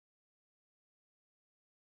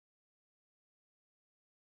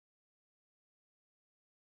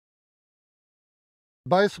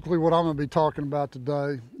Basically what I'm going to be talking about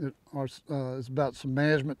today is about some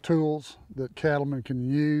management tools that cattlemen can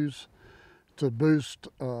use to boost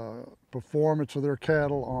performance of their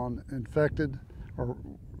cattle on infected or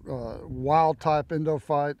wild type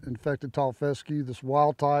endophyte infected tall fescue. This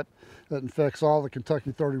wild type that infects all the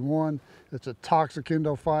Kentucky 31. It's a toxic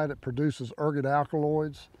endophyte. It produces ergot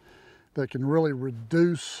alkaloids that can really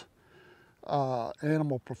reduce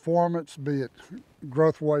animal performance, be it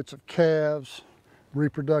growth weights of calves,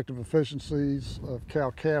 reproductive efficiencies of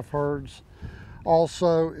cow-calf herds.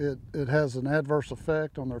 Also, it has an adverse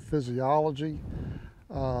effect on their physiology.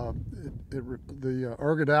 The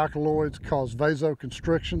ergot alkaloids cause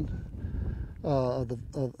vasoconstriction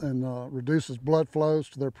and reduces blood flows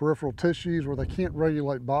to their peripheral tissues where they can't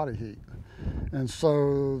regulate body heat. And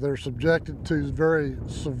so they're subjected to very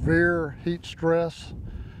severe heat stress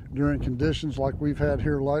during conditions like we've had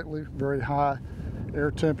here lately, very high air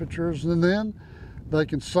temperatures. And then they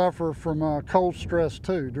can suffer from cold stress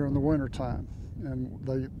too during the winter time. And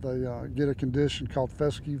they get a condition called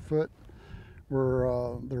fescue foot,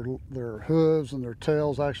 where their hooves and their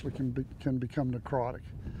tails actually can become necrotic.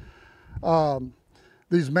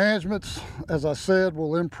 These managements, as I said,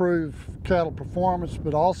 will improve cattle performance,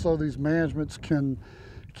 but also these managements can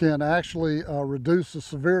actually reduce the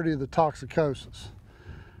severity of the toxicosis.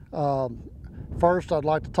 First, I'd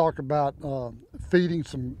like to talk about feeding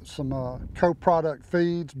some co-product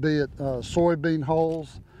feeds, be it soybean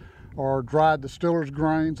hulls or dried distiller's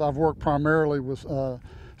grains. I've worked primarily with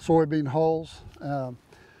soybean hulls.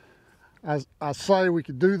 I say we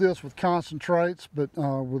could do this with concentrates, but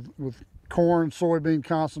with corn, soybean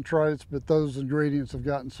concentrates, but those ingredients have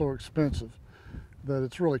gotten so expensive that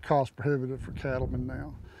it's really cost prohibitive for cattlemen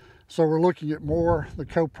now. So we're looking at more the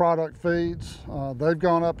co-product feeds. They've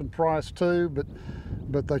gone up in price too, but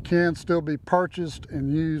they can still be purchased and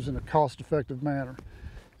used in a cost-effective manner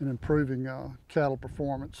in improving cattle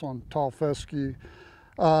performance on tall fescue.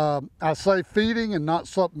 I say feeding and not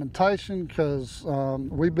supplementation because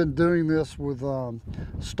we've been doing this with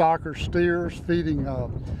stocker steers, feeding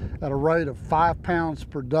at a rate of 5 pounds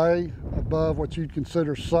per day above what you'd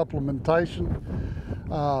consider supplementation.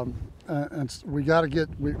 And we got to get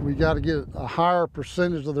a higher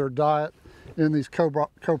percentage of their diet in these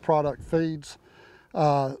co-product feeds.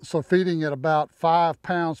 So feeding at about 5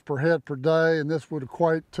 pounds per head per day, and this would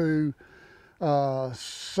equate to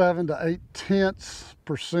 7 to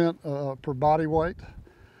 0.8% per body weight.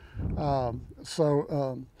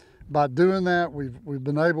 By doing that, we've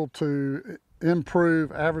been able to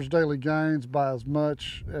improve average daily gains by as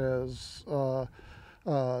much as 25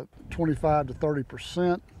 to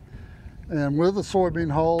 30%. And with the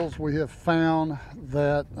soybean hulls, we have found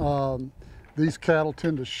that these cattle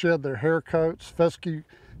tend to shed their hair coats. Fescue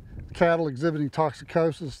cattle exhibiting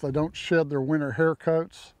toxicosis, they don't shed their winter hair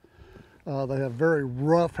coats. They have very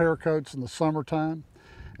rough hair coats in the summertime.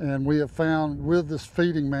 And we have found with this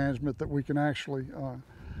feeding management that we can actually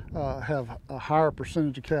have a higher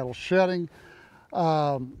percentage of cattle shedding.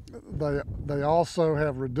 They also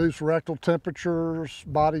have reduced rectal temperatures,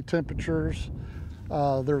 body temperatures.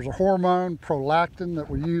 There's a hormone, prolactin, that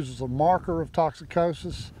we use as a marker of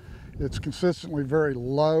toxicosis. It's consistently very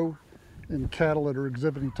low in cattle that are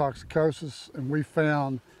exhibiting toxicosis, and we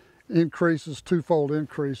found twofold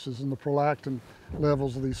increases in the prolactin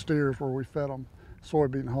levels of these steers where we fed them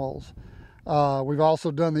soybean hulls. We've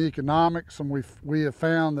also done the economics, and we have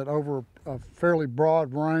found that over a fairly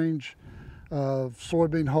broad range of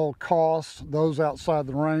soybean hull costs, those outside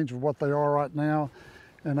the range of what they are right now,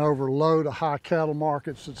 and over low to high cattle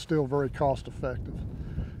markets, it's still very cost effective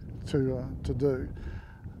to do.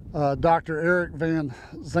 Dr. Eric Van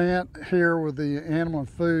Zant here with the Animal and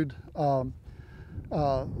Food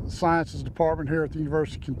Sciences Department here at the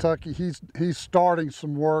University of Kentucky. He's starting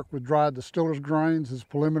some work with dried distiller's grains. His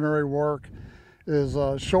preliminary work is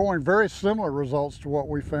showing very similar results to what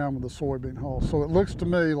we found with the soybean hull. So it looks to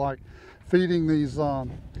me like feeding these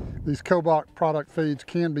co-product feeds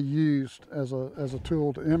can be used as a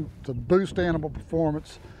tool to boost animal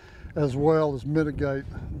performance as well as mitigate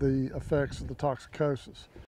the effects of the toxicosis.